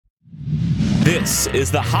This is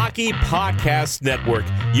the Hockey Podcast Network,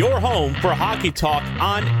 your home for hockey talk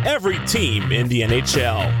on every team in the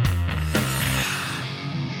NHL.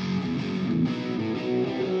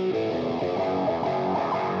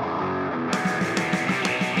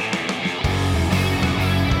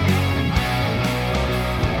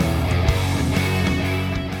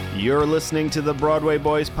 You're listening to the Broadway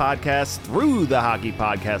Boys podcast through the Hockey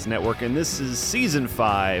Podcast Network, and this is Season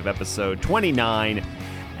 5, Episode 29,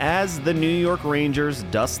 as the New York Rangers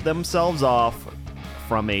dust themselves off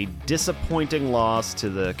from a disappointing loss to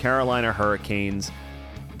the Carolina Hurricanes.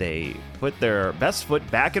 They put their best foot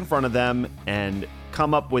back in front of them and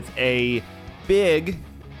come up with a needed,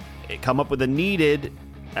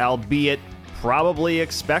 albeit probably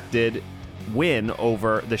expected, win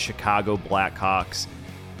over the Chicago Blackhawks.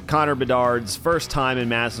 Connor Bedard's first time in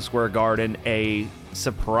Madison Square Garden, a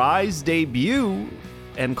surprise debut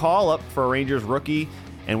and call-up for Rangers rookie,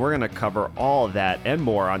 and we're going to cover all of that and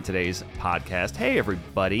more on today's podcast. Hey,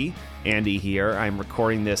 everybody. Andy here. I'm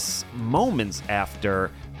recording this moments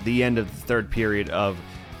after the end of the third period of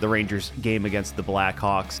the Rangers game against the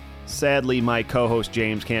Blackhawks. Sadly, my co-host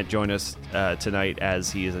James can't join us tonight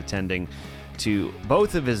as he is attending to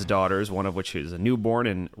both of his daughters, one of which is a newborn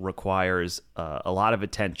and requires a lot of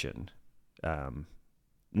attention.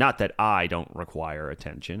 Not that I don't require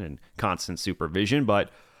attention and constant supervision,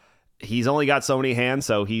 but he's only got so many hands,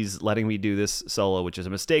 so he's letting me do this solo, which is a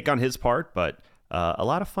mistake on his part, but a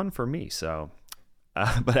lot of fun for me. So,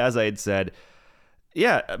 but as I had said,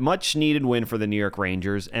 yeah, much needed win for the New York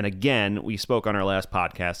Rangers. And again, we spoke on our last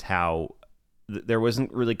podcast how there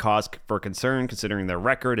wasn't really cause for concern considering their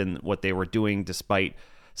record and what they were doing despite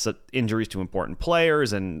injuries to important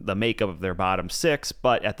players and the makeup of their bottom six.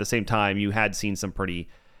 But at the same time, you had seen some pretty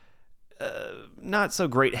not so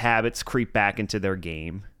great habits creep back into their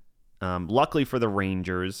game. Luckily for the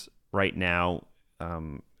Rangers right now,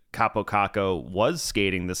 Capo Caco was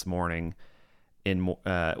skating this morning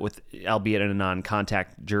with albeit in a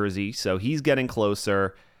non-contact jersey, so he's getting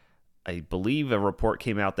closer. I believe a report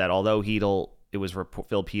came out that although Phil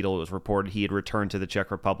Hedl was reported he had returned to the Czech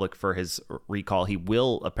Republic for his recall, he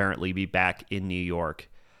will apparently be back in New York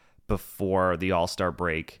before the All-Star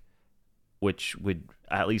break, which would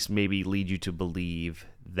at least maybe lead you to believe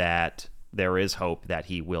that there is hope that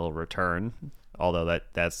he will return, although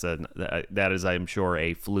that is, I'm sure,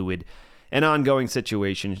 a fluid and ongoing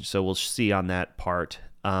situation, so we'll see on that part.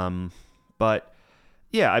 But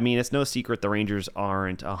yeah, I mean, it's no secret the Rangers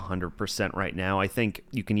aren't 100% right now. I think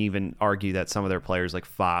you can even argue that some of their players like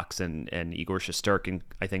Fox and Igor Shesterkin,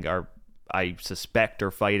 I suspect,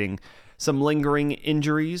 are fighting some lingering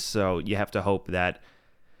injuries, so you have to hope that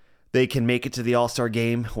they can make it to the All-Star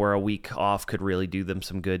game where a week off could really do them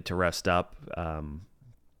some good to rest up.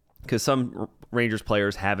 Because some Rangers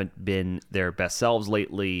players haven't been their best selves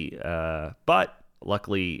lately. But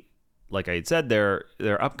luckily, like I had said, their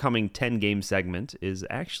upcoming 10-game segment is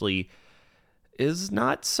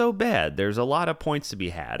not so bad. There's a lot of points to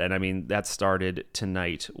be had. And I mean, that started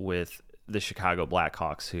tonight with the Chicago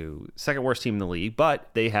Blackhawks, who second worst team in the league,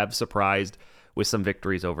 but they have surprised with some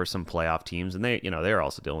victories over some playoff teams, and they're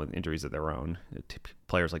also dealing with injuries of their own.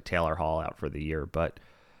 Players like Taylor Hall out for the year, but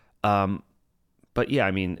yeah,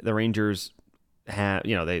 I mean the Rangers have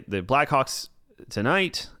the Blackhawks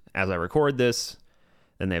tonight as I record this.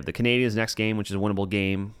 Then they have the Canadiens next game, which is a winnable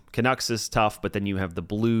game. Canucks is tough, but then you have the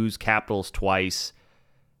Blues, Capitals twice.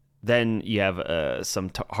 Then you have some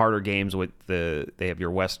harder games with they have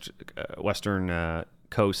your Western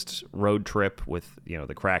Coast road trip with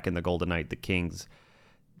the Kraken, the Golden Knight, the Kings,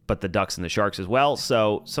 but the Ducks and the Sharks as well.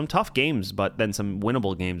 So some tough games, but then some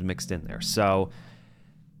winnable games mixed in there. So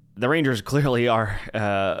the Rangers clearly are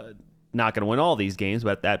not going to win all these games.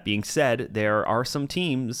 But that being said, there are some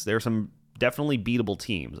teams. There are some definitely beatable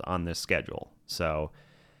teams on this schedule. So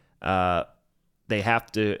they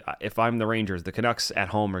have to. If I'm the Rangers, the Canucks at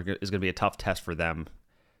home is going to be a tough test for them,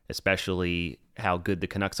 especially how good the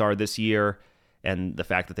Canucks are this year. And the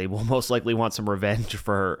fact that they will most likely want some revenge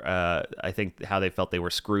for, I think, how they felt they were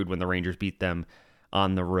screwed when the Rangers beat them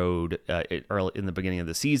on the road early in the beginning of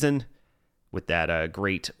the season with that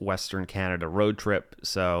great Western Canada road trip.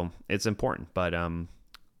 So it's important. But,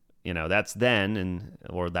 that's then,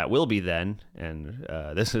 or that will be then, and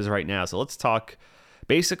this is right now. So let's talk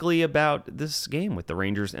basically about this game with the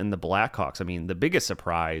Rangers and the Blackhawks. I mean, the biggest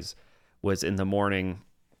surprise was in the morning,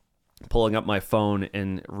 pulling up my phone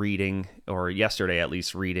and reading, or yesterday at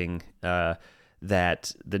least reading,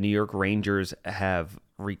 that the New York Rangers have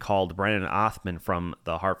recalled Brennan Othmann from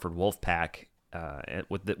the Hartford Wolfpack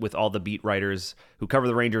with all the beat writers who cover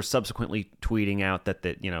the Rangers subsequently tweeting out that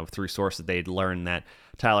through sources they'd learned that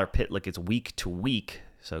Tyler Pitlick is week to week.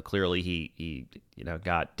 So clearly he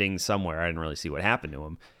got dinged somewhere. I didn't really see what happened to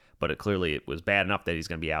him, but it was bad enough that he's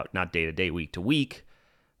going to be out not day to day, week to week.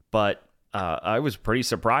 But I was pretty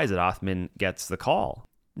surprised that Othman gets the call.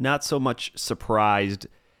 Not so much surprised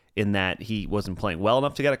in that he wasn't playing well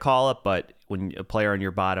enough to get a call up, but when a player on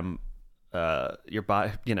your bottom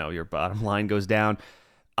line goes down,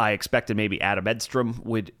 I expected maybe Adam Edstrom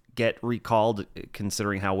would get recalled,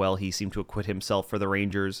 considering how well he seemed to acquit himself for the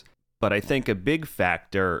Rangers. But I think a big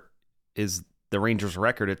factor is the Rangers'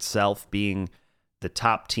 record itself being the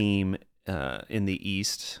top team in the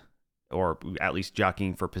East, or at least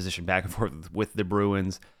jockeying for position back and forth with the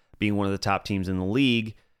Bruins, being one of the top teams in the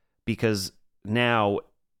league, because now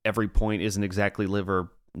every point isn't exactly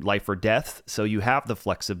life or death, so you have the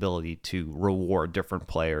flexibility to reward different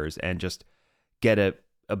players and just get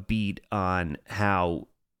a beat on how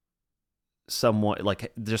somewhat,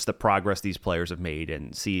 like, just the progress these players have made,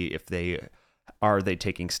 and see if they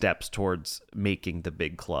taking steps towards making the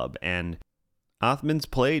big club. And Othman's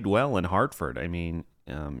played well in Hartford. I mean,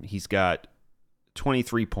 he's got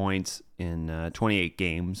 23 points in 28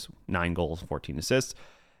 games, 9 goals, 14 assists.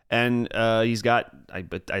 And he's got, I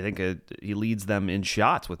think he leads them in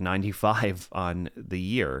shots with 95 on the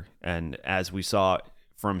year. And as we saw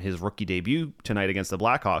from his rookie debut tonight against the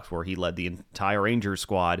Blackhawks, where he led the entire Rangers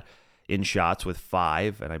squad in shots with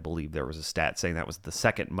 5, and I believe there was a stat saying that was the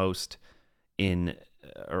second most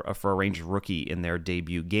for a Rangers rookie in their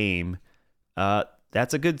debut game.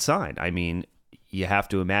 That's a good sign. I mean, you have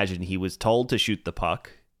to imagine he was told to shoot the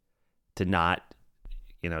puck, to not,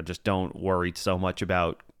 just don't worry so much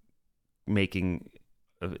about making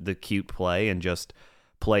the cute play and just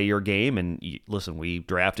play your game. And listen, we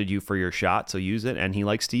drafted you for your shot, so use it. And he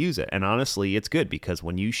likes to use it. And honestly, it's good, because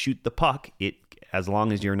when you shoot the puck, as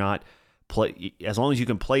long as you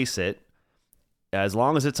can place it, as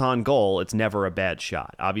long as it's on goal, it's never a bad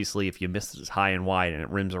shot. Obviously, if you miss it high and wide and it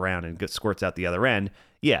rims around and squirts out the other end,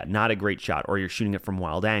 yeah, not a great shot, or you're shooting it from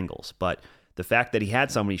wild angles. But the fact that he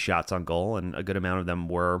had so many shots on goal, and a good amount of them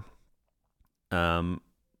were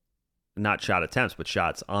not shot attempts, but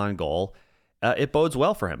shots on goal, it bodes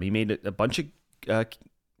well for him. He made a bunch of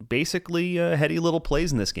basically heady little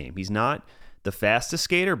plays in this game. He's not the fastest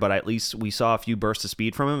skater, but at least we saw a few bursts of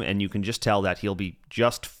speed from him, and you can just tell that he'll be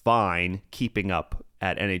just fine keeping up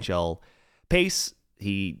at NHL pace.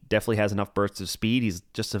 He definitely has enough bursts of speed. He's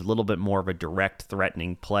just a little bit more of a direct,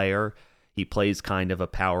 threatening player. He plays kind of a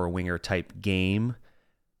power winger type game,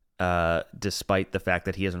 despite the fact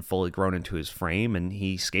that he hasn't fully grown into his frame, and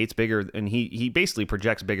he skates bigger, and he basically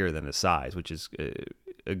projects bigger than his size, which is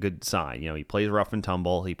a good sign. He plays rough and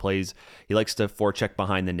tumble. He likes to forecheck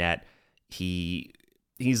behind the net.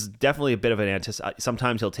 He's definitely a bit of an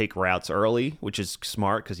sometimes he'll take routes early, which is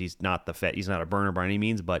smart, because he's not a burner by any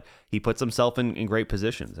means, but he puts himself in great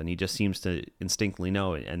positions, and he just seems to instinctively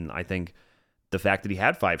know it. And I think the fact that he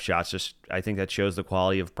had 5 shots, I think that shows the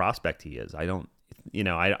quality of prospect he is. I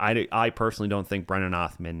personally don't think Brennan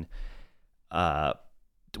Othman,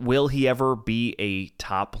 will he ever be a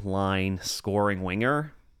top line scoring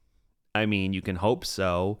winger? I mean, you can hope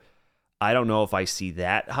so. I don't know if I see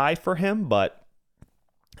that high for him, but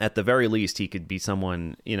at the very least, he could be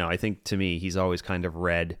someone, I think, to me, he's always kind of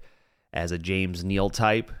read as a James Neal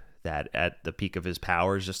type, that at the peak of his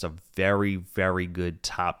powers, just a very, very good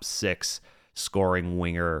top 6 scoring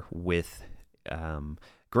winger with,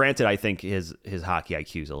 granted, I think his hockey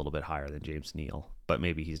IQ is a little bit higher than James Neal, but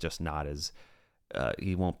maybe he's just not as,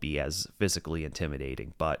 he won't be as physically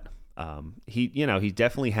intimidating, but he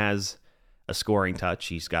definitely has a scoring touch.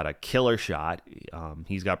 He's got a killer shot.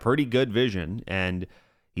 He's got pretty good vision, and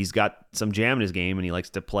he's got some jam in his game, and he likes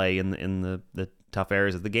to play in the tough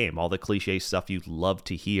areas of the game. All the cliche stuff you'd love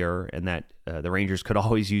to hear, and that the Rangers could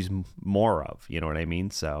always use more of. You know what I mean?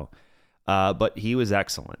 So, but he was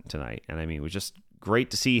excellent tonight, and I mean, it was just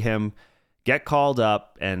great to see him get called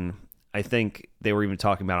up. And I think they were even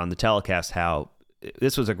talking about on the telecast how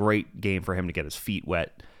this was a great game for him to get his feet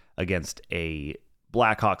wet against a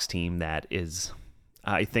Blackhawks team that is,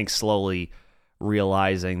 I think, slowly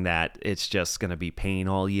realizing that it's just going to be pain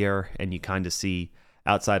all year. And you kind of see,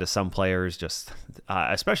 outside of some players, just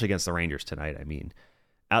especially against the Rangers tonight, I mean,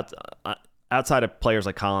 outside of players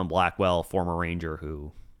like Colin Blackwell, former Ranger,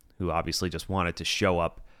 who obviously just wanted to show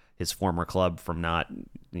up his former club from not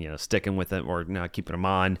sticking with it or not keeping him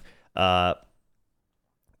on, a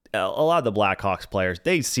lot of the Blackhawks players,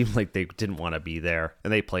 they seemed like they didn't want to be there,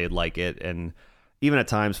 and they played like it. And even at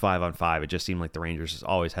times 5-on-5, it just seemed like the Rangers just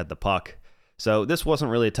always had the puck. So this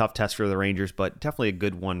wasn't really a tough test for the Rangers, but definitely a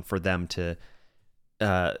good one for them to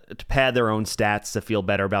pad their own stats to feel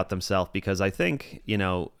better about themselves, because I think,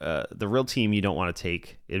 the real team you don't want to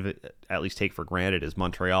at least take for granted is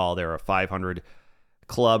Montreal. They're a 500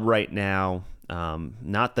 club right now.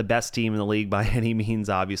 Not the best team in the league by any means,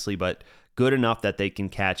 obviously, but good enough that they can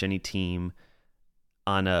catch any team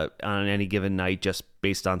on any given night, just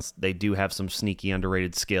based on they do have some sneaky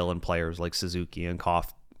underrated skill in players like Suzuki and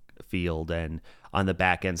Caulfield, and on the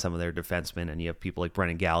back end some of their defensemen, and you have people like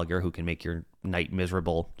Brendan Gallagher who can make your night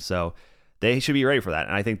miserable. So they should be ready for that,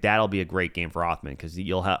 and I think that'll be a great game for Othman, because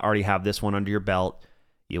you'll already have this one under your belt.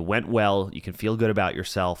 You went well, you can feel good about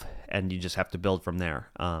yourself, and you just have to build from there.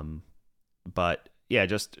 But yeah,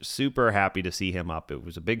 just super happy to see him up. It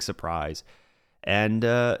was a big surprise. And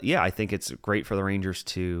I think it's great for the Rangers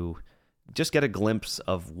to just get a glimpse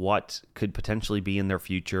of what could potentially be in their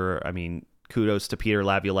future. I mean, kudos to Peter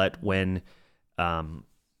Laviolette when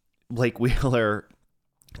Blake Wheeler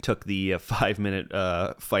took the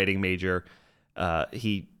 5-minute fighting major.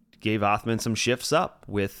 He gave Othman some shifts up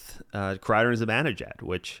with Kreider and Zibanejad,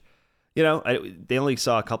 which, they only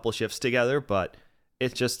saw a couple shifts together, but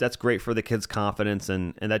that's great for the kid's confidence,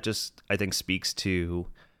 and that just, I think, speaks to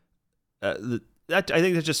that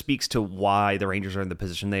just speaks to why the Rangers are in the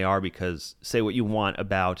position they are. Because say what you want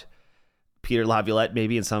about Peter Laviolette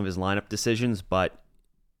maybe in some of his lineup decisions, but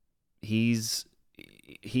he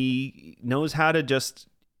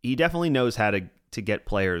definitely knows how to get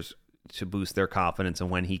players to boost their confidence, and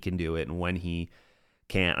when he can do it and when he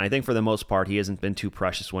can't. I think for the most part he hasn't been too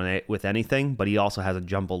precious with anything, but he also hasn't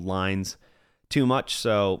jumbled lines too much,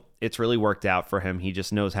 so it's really worked out for him. He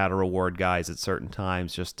just knows how to reward guys at certain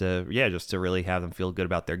times, just to really have them feel good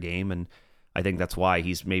about their game. And I think that's why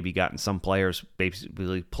he's maybe gotten some players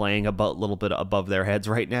basically playing a little bit above their heads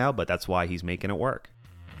right now, but that's why he's making it work.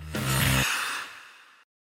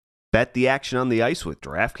 Bet the action on the ice with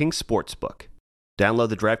DraftKings Sportsbook. Download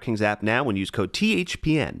the DraftKings app now and use code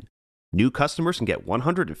THPN. New customers can get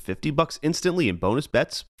 $150 instantly in bonus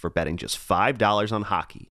bets for betting just $5 on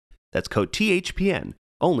hockey. That's code THPN,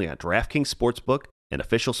 only on DraftKings Sportsbook, an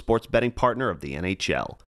official sports betting partner of the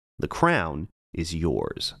NHL. The crown is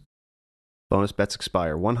yours. Bonus bets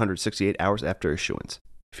expire 168 hours after issuance.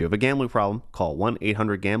 If you have a gambling problem, call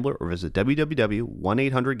 1-800-GAMBLER or visit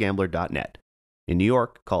www.1800gambler.net. In New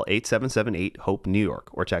York, call 877-8-HOPE-NEW YORK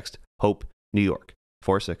or text HOPE-NEW YORK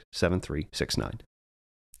 467369.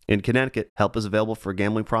 In Connecticut, help is available for a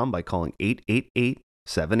gambling problem by calling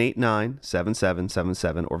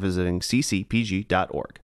 888-789-7777 or visiting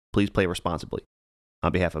ccpg.org. Please play responsibly.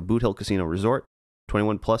 On behalf of Boot Hill Casino Resort,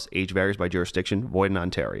 21 plus, age varies by jurisdiction, void in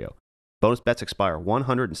Ontario. Bonus bets expire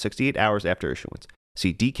 168 hours after issuance.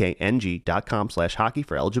 See dkng.com/hockey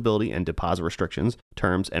for eligibility and deposit restrictions,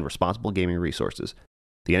 terms, and responsible gaming resources.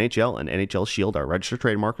 The NHL and NHL Shield are registered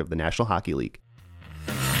trademark of the National Hockey League.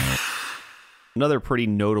 Another pretty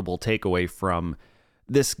notable takeaway from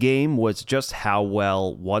this game was just how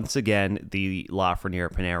well, once again, the Lafreniere,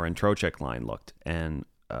 Panarin, and Trocheck line looked. And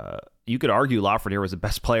you could argue Lafreniere was the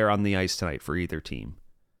best player on the ice tonight for either team.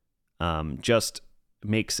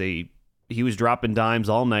 He was dropping dimes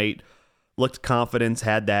all night, looked confident,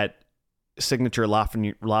 had that signature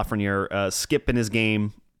Lafreniere skip in his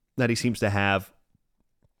game that he seems to have.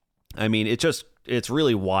 I mean, it's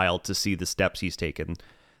really wild to see the steps he's taken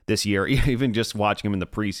this year, even just watching him in the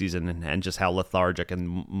preseason and just how lethargic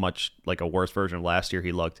and much like a worse version of last year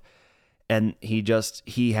he looked. And he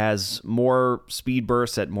has more speed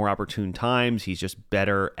bursts at more opportune times. He's just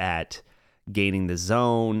better at gaining the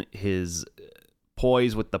zone, his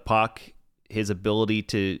poise with the puck, his ability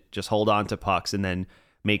to just hold on to pucks and then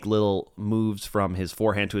make little moves from his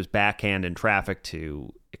forehand to his backhand in traffic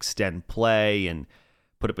to extend play and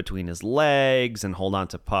put it between his legs and hold on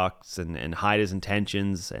to pucks and hide his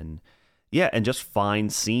intentions and just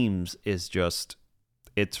find seams is just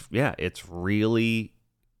it's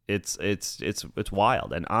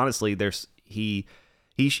wild. And honestly, he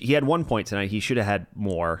had 1 point tonight. He should have had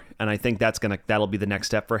more, and I think that'll be the next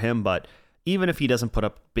step for him. But even if he doesn't put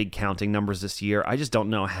up big counting numbers this year, I just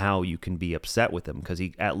don't know how you can be upset with him, because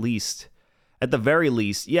he at the very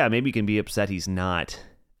least, maybe you can be upset he's not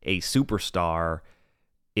a superstar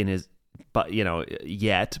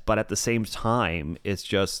yet, but at the same time, it's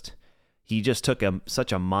just he just took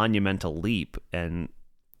such a monumental leap, and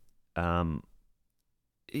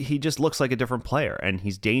he just looks like a different player, and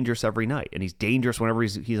he's dangerous every night, and he's dangerous whenever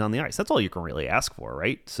he's on the ice. That's all you can really ask for,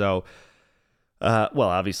 right? So.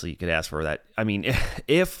 Obviously you could ask for that. I mean,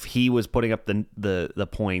 if he was putting up the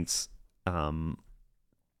points,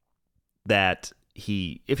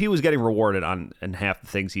 if he was getting rewarded on half the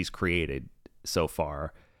things he's created, so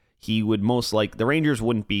far, he would the Rangers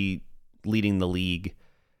wouldn't be leading the league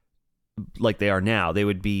like they are now. They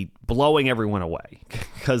would be blowing everyone away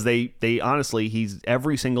because they honestly, he's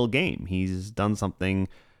every single game he's done something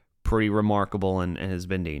pretty remarkable and has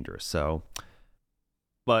been dangerous. So,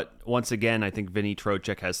 but once again, I think Vinny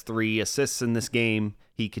Trocheck has 3 assists in this game.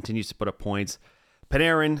 He continues to put up points.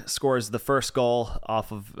 Panarin scores the first goal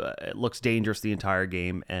off of it looks dangerous the entire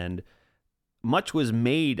game, and much was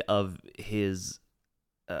made of his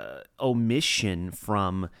omission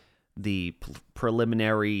from the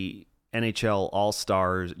preliminary NHL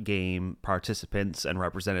All-Stars game participants and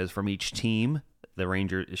representatives from each team. The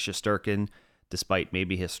Rangers, Shesterkin, despite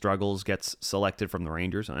maybe his struggles, gets selected from the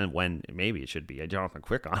Rangers, and when maybe it should be Jonathan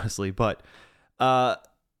Quick, honestly, but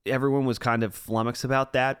everyone was kind of flummoxed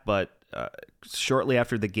about that. But shortly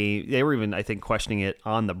after the game, they were even, I think, questioning it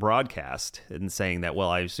on the broadcast and saying that, well,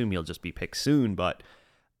 I assume he'll just be picked soon. But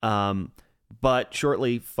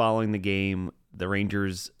shortly following the game, the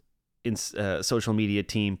Rangers social media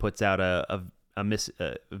team puts out a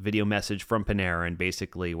video message from Panarin,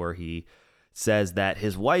 basically where he says that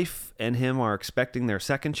his wife and him are expecting their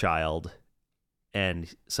second child,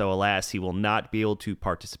 and so alas, he will not be able to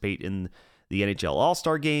participate in the NHL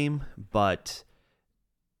All-Star game, but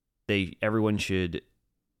everyone should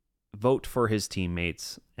vote for his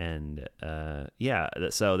teammates, and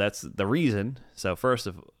so that's the reason. So first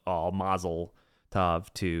of all, Mazel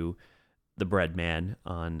Tov to the bread man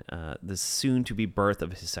on the soon-to-be birth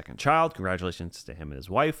of his second child. Congratulations to him and his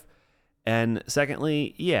wife. And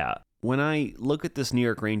secondly, when I look at this New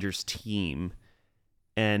York Rangers team,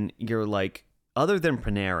 and you're like, other than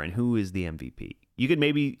Panarin, who is the MVP? You could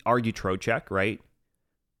maybe argue Trocheck, right?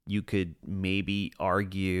 You could maybe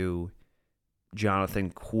argue Jonathan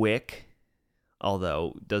Quick,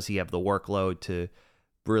 although does he have the workload to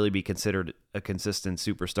really be considered a consistent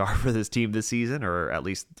superstar for this team this season, or at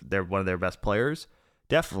least they're one of their best players?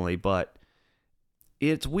 Definitely, but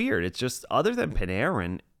it's weird. It's just, other than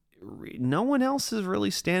Panarin, no one else is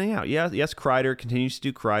really standing out. Yes, Kreider continues to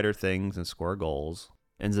do Kreider things and score goals,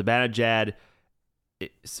 and Zibanejad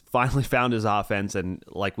finally found his offense, and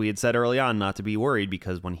like we had said early on, not to be worried,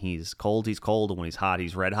 because when he's cold, and when he's hot,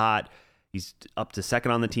 he's red hot. He's up to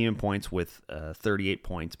second on the team in points with 38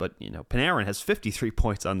 points, but Panarin has 53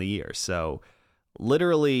 points on the year, so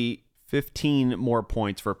literally 15 more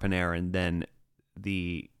points for Panarin than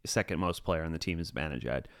the second most player on the team is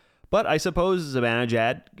Zibanejad. But I suppose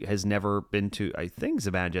Zibanejad has never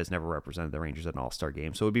represented the Rangers at an All-Star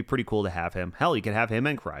game, so it would be pretty cool to have him. Hell, you could have him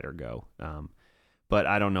and Kreider go. But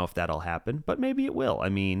I don't know if that'll happen, but maybe it will. I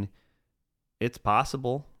mean, it's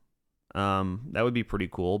possible. That would be pretty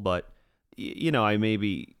cool, but I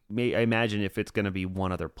imagine if it's going to be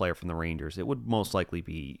one other player from the Rangers, it would most likely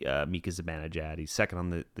be Mika Zibanejad. He's second on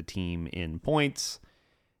the team in points,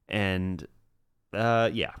 and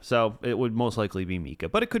so it would most likely be Mika,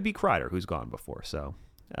 but it could be Kreider, who's gone before. So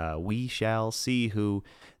we shall see who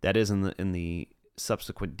that is in the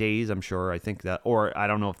subsequent days. I'm sure. I think that, or I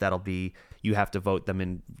don't know if that'll be, you have to vote them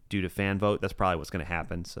in due to fan vote. That's probably what's going to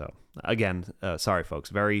happen. So again, sorry folks,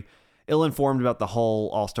 very ill-informed about the whole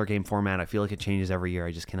All-Star game format. I feel like it changes every year.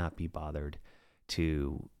 I just cannot be bothered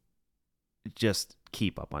to just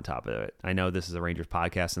keep up on top of it. I know this is a Rangers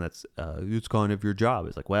podcast, and that's it's kind of your job.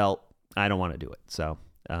 It's like, well, I don't want to do it. So,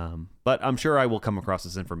 but I'm sure I will come across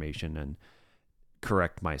this information and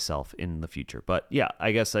correct myself in the future. But yeah,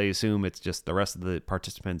 I guess I assume it's just the rest of the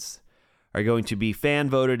participants are going to be fan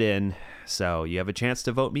voted in, so you have a chance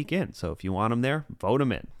to vote Meek in. So if you want him there, vote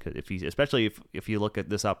him in. Because especially if you look at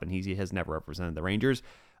this up and he has never represented the Rangers,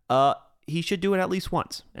 he should do it at least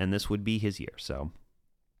once, and this would be his year. So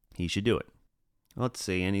he should do it. Let's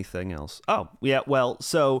see, anything else? Oh yeah, well,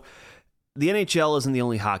 so the NHL isn't the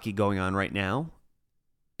only hockey going on right now.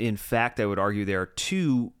 In fact, I would argue there are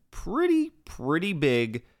two pretty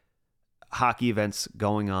big hockey events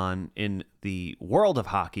going on in the world of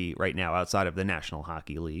hockey right now outside of the National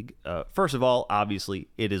Hockey League. First of all, obviously,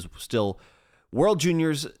 it is still World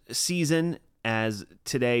Juniors season, as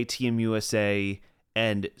today Team USA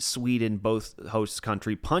and Sweden, both host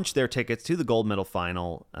country, punched their tickets to the gold medal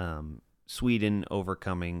final. Sweden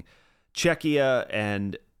overcoming Czechia,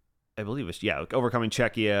 and I believe overcoming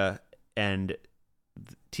Czechia, and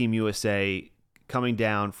Team USA coming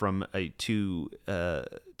down from a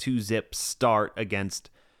 2-0 start against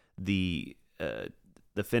the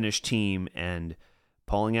Finnish team and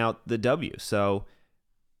pulling out the W. So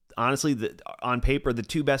honestly, on paper, the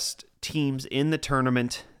two best teams in the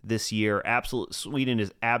tournament this year. Sweden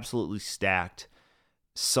is absolutely stacked.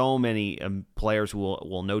 So many players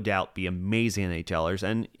will no doubt be amazing NHLers,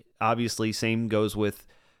 and obviously same goes with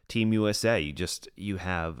Team USA. You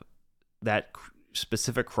have that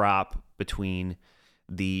specific crop between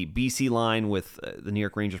the BC line with the New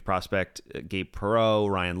York Rangers prospect Gabe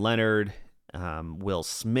Perreault, Ryan Leonard, Will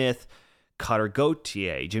Smith, Cutter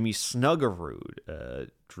Gauthier, Jimmy Snuggerud,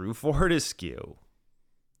 Drew Fortescue,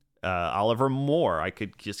 Oliver Moore. I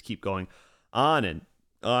could just keep going on and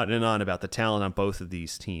on about the talent on both of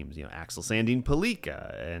these teams. Axel Sandin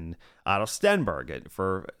Palika and Otto Stenberg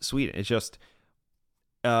for Sweden. It's just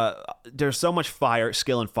there's so much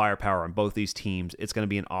skill and firepower on both these teams. It's going to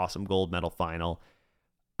be an awesome gold medal final.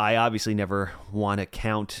 I obviously never want to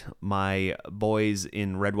count my boys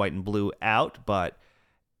in red, white, and blue out, but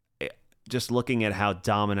just looking at how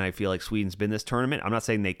dominant I feel like Sweden's been this tournament, I'm not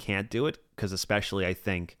saying they can't do it, because especially I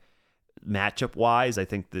think matchup-wise, I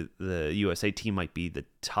think the USA team might be the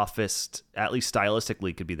toughest, at least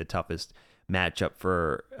stylistically could be the toughest matchup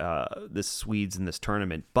for the Swedes in this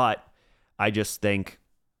tournament. But I just think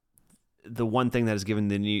the one thing that has given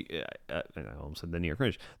the New York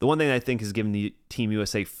Rangers, the one thing I think has given the Team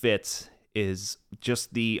USA fits is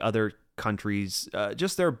just the other countries,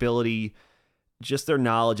 just their ability, just their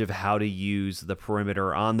knowledge of how to use the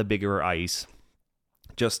perimeter on the bigger ice.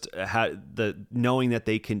 Just knowing that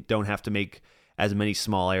they don't have to make as many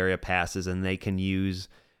small area passes, and they can use.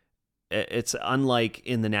 It's unlike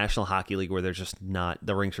in the National Hockey League where there's just not,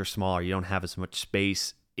 the rinks are smaller. You don't have as much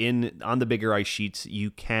space on the bigger ice sheets.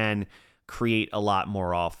 You can create a lot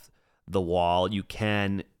more off the wall. You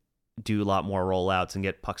can do a lot more rollouts and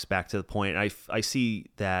get pucks back to the point. I see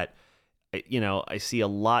that. I see a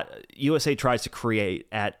lot. USA tries to create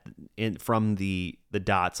from the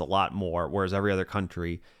dots a lot more, whereas every other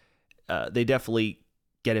country, they definitely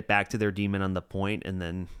get it back to their demon on the point, and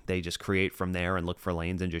then they just create from there and look for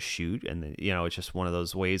lanes and just shoot. And then, it's just one of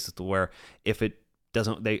those ways where if it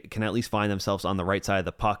doesn't, they can at least find themselves on the right side of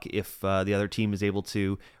the puck if the other team is able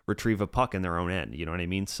to retrieve a puck in their own end. You know what I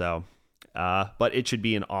mean? So, but it should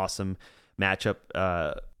be an awesome matchup.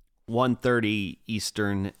 1:30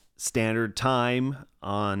 Eastern Standard Time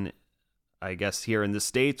on, I guess here in the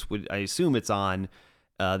States, I assume it's on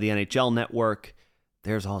the NHL Network.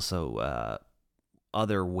 There's also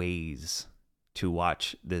other ways to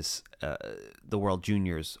watch this, the World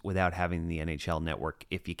Juniors, without having the NHL Network,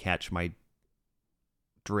 if you catch my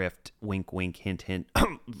drift. Wink, wink, hint, hint.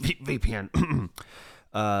 VPN.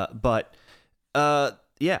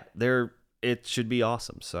 Yeah, it should be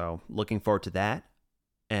awesome. So looking forward to that.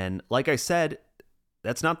 And like I said,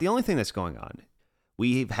 that's not the only thing that's going on.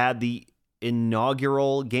 We've had the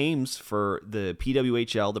inaugural games for the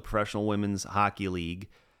PWHL, the Professional Women's Hockey League,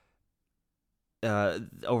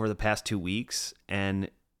 over the past 2 weeks, and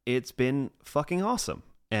it's been fucking awesome.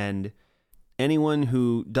 And anyone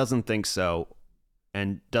who doesn't think so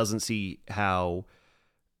and doesn't see how,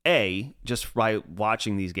 just by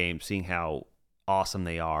watching these games, seeing how awesome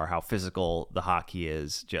they are, how physical the hockey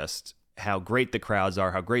is, just how great the crowds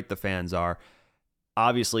are, how great the fans are,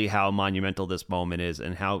 obviously how monumental this moment is,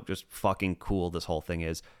 and how just fucking cool this whole thing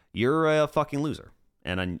is, you're a fucking loser.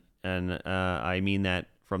 And I mean that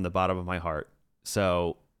from the bottom of my heart.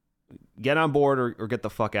 So get on board or get the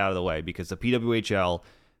fuck out of the way, because the PWHL,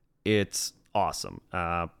 it's awesome.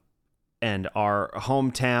 And our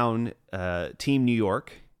hometown Team New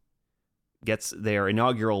York gets their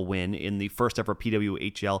inaugural win in the first ever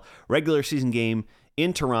PWHL regular season game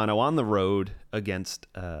in Toronto on the road against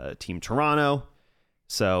Team Toronto.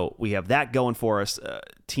 So we have that going for us.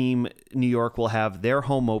 Team New York will have their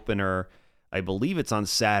home opener, I believe it's on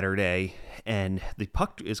Saturday, and the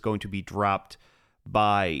puck is going to be dropped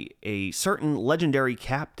by a certain legendary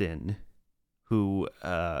captain who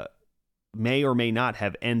may or may not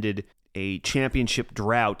have ended a championship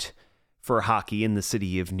drought for hockey in the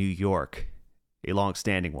city of New York, a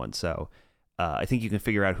long-standing one. So I think you can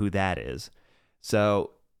figure out who that is.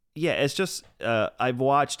 So yeah, it's just, I've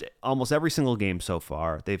watched almost every single game so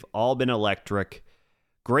far. They've all been electric,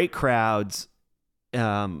 great crowds,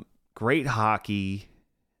 great hockey,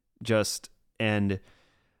 and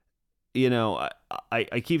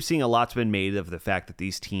I keep seeing a lot's been made of the fact that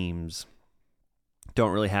these teams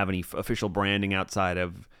don't really have any official branding outside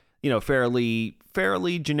of,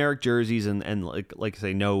 fairly generic jerseys and like I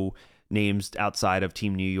say, no names outside of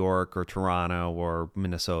Team New York or Toronto or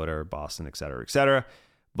Minnesota or Boston, et cetera, et cetera.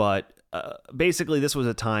 But basically, this was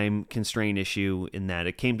a time constraint issue in that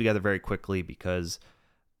it came together very quickly, because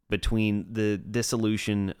between the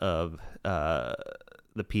dissolution of the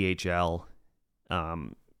PHL,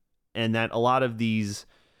 and that a lot of these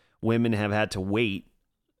women have had to wait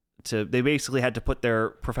they basically had to put their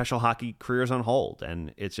professional hockey careers on hold,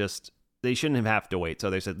 and it's just, they shouldn't have to wait. So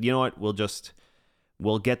they said, you know what, we'll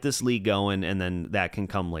we'll get this league going, and then that can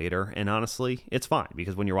come later. And honestly, it's fine,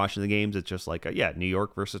 because when you're watching the games, it's just like, New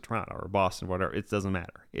York versus Toronto or Boston, whatever. It doesn't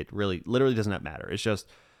matter. It literally does not matter. It's just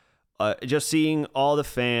seeing all the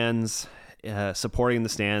fans supporting in the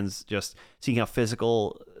stands, just seeing how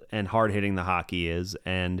physical and hard-hitting the hockey is,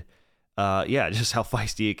 and just how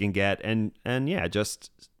feisty it can get, and just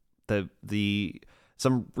the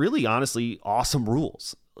some really honestly awesome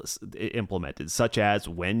rules implemented, such as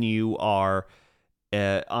when you are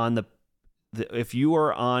if you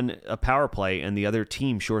are on a power play and the other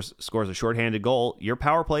team scores a shorthanded goal, your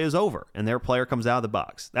power play is over and their player comes out of the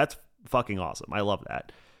box. That's fucking awesome. I love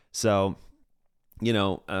that. So,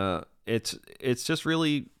 it's just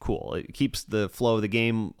really cool. It keeps the flow of the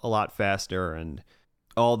game a lot faster. And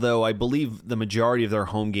although I believe the majority of their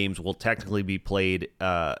home games will technically be played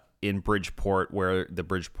in Bridgeport, where the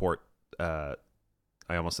Bridgeport, I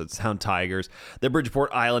almost said Sound Tigers, the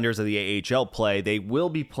Bridgeport Islanders of the AHL play, they will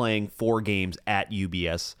be playing 4 games at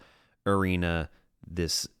UBS Arena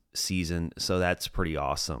this season. So that's pretty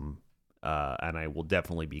awesome. And I will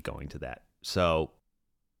definitely be going to that. So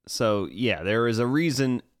yeah, there is a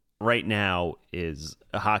reason right now is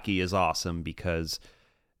hockey is awesome, because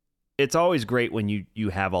it's always great when you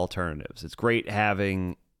have alternatives. It's great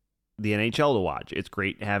having the NHL to watch. It's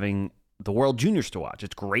great having the World Juniors to watch.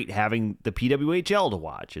 It's great having the PWHL to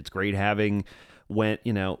watch. It's great having when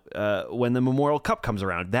the Memorial Cup comes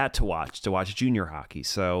around, that to watch junior hockey.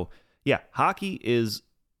 So yeah, hockey is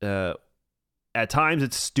at times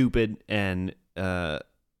it's stupid and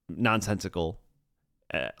nonsensical,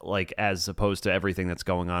 like as opposed to everything that's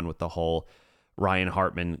going on with the whole Ryan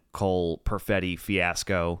Hartman, Cole Perfetti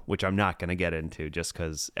fiasco, which I'm not going to get into just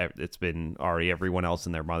because it's been already everyone else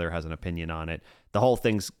and their mother has an opinion on it. The whole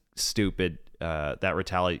thing's stupid. That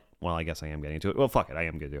retaliate. Well, I guess I am getting into it. Well, fuck it. I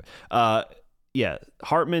am going to do it.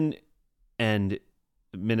 Hartman and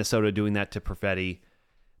Minnesota doing that to Perfetti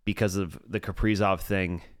because of the Kaprizov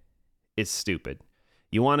thing is stupid.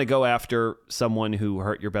 You want to go after someone who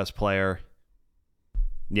hurt your best player?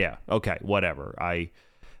 Yeah, okay, whatever.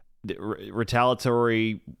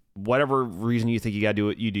 Retaliatory, whatever reason you think you got to do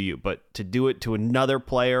it, you do you. But to do it to another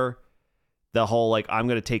player, the whole like, I'm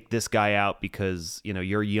going to take this guy out because,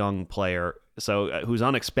 you're a young player, so who's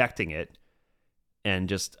unexpecting it, and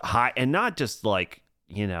just high, and not just like,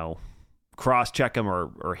 cross check him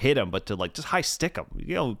or hit him, but to like just high stick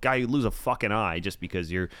him. Guy, you lose a fucking eye just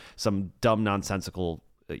because you're some dumb nonsensical,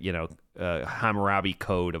 Hammurabi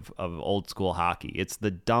code of old school hockey. It's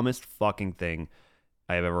the dumbest fucking thing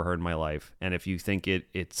I have ever heard in my life. And if you think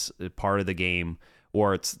it's part of the game,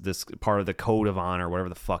 or it's this part of the code of honor, whatever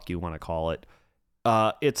the fuck you want to call it,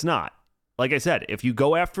 it's not. Like I said, if you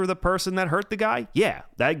go after the person that hurt the guy, yeah,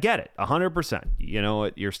 I get it,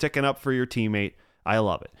 100%. You're sticking up for your teammate. I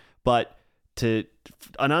love it. But to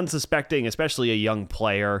an unsuspecting, especially a young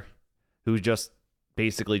player who's just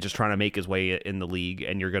basically just trying to make his way in the league,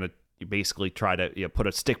 and you're going to basically try to put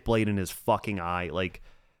a stick blade in his fucking eye, like,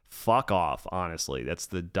 fuck off, honestly. That's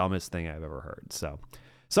the dumbest thing I've ever heard. So,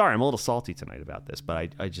 sorry, I'm a little salty tonight about this,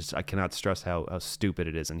 but I cannot stress how stupid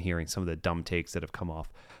it is, and hearing some of the dumb takes that have come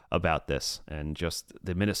off about this, and just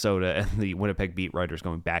the Minnesota and the Winnipeg beat writers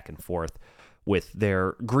going back and forth with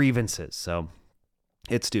their grievances. So,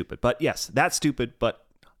 it's stupid. But yes, that's stupid, but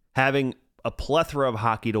having a plethora of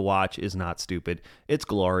hockey to watch is not stupid. It's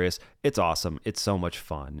glorious. It's awesome. It's so much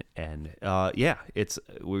fun. And it's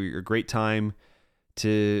a great time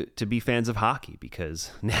to be fans of hockey,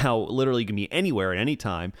 because now literally you can be anywhere at any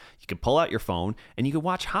time. You can pull out your phone and you can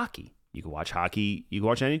watch hockey. You can watch hockey. You can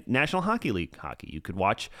watch any National Hockey League hockey. You could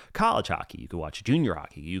watch college hockey. You could watch junior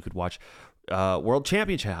hockey. You could watch World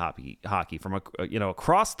Championship hockey from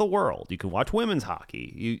across the world. You can watch women's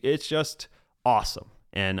hockey. It's just awesome.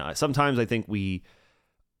 And sometimes I think we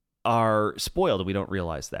are spoiled and we don't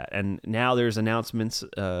realize that. And now there's announcements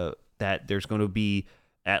that there's going to be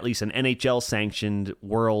at least an NHL sanctioned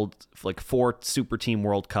world, like 4 super team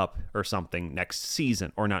World Cup or something next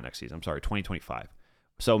season, or not next season. I'm sorry, 2025.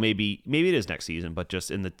 So maybe it is next season, but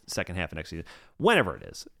just in the second half of next season, whenever it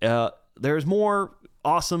is. There's more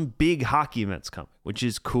awesome big hockey events coming, which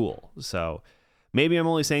is cool. So maybe I'm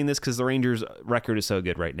only saying this because the Rangers' record is so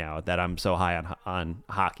good right now that I'm so high on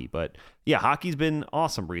hockey. But yeah, hockey's been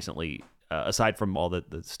awesome recently, aside from all the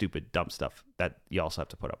stupid, dumb stuff that you also have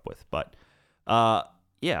to put up with. But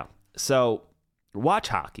yeah, so watch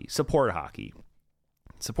hockey, support hockey,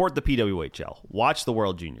 support the PWHL, watch the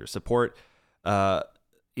World Juniors, support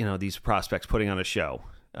these prospects putting on a show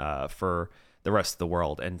for the rest of the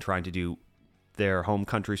world and trying to do their home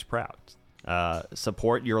countries proud.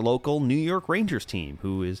 Support your local New York Rangers team,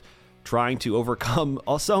 who is trying to overcome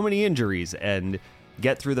so many injuries and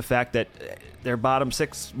get through the fact that their bottom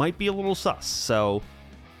 6 might be a little sus. So,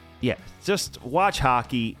 yeah, just watch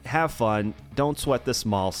hockey, have fun, don't sweat the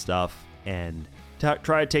small stuff, and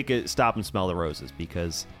try to take a stop and smell the roses,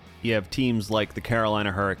 because you have teams like the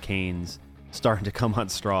Carolina Hurricanes starting to come on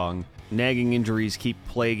strong. Nagging injuries keep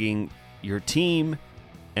plaguing your team,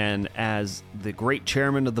 and as the great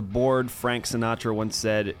chairman of the board, Frank Sinatra, once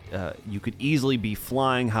said, you could easily be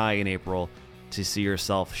flying high in April to see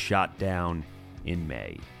yourself shot down in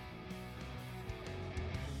May.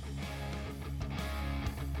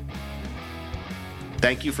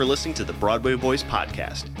 Thank you for listening to the Broadway Boys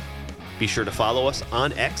Podcast. Be sure to follow us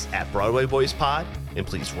on X at Broadway Boys Pod, and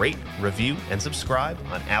please rate, review, and subscribe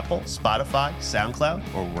on Apple, Spotify, SoundCloud,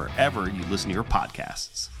 or wherever you listen to your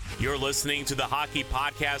podcasts. You're listening to the Hockey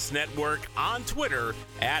Podcast Network on Twitter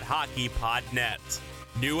at HockeyPodNet.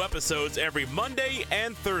 New episodes every Monday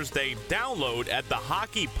and Thursday. Download at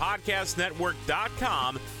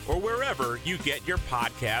thehockeypodcastnetwork.com or wherever you get your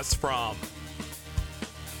podcasts from.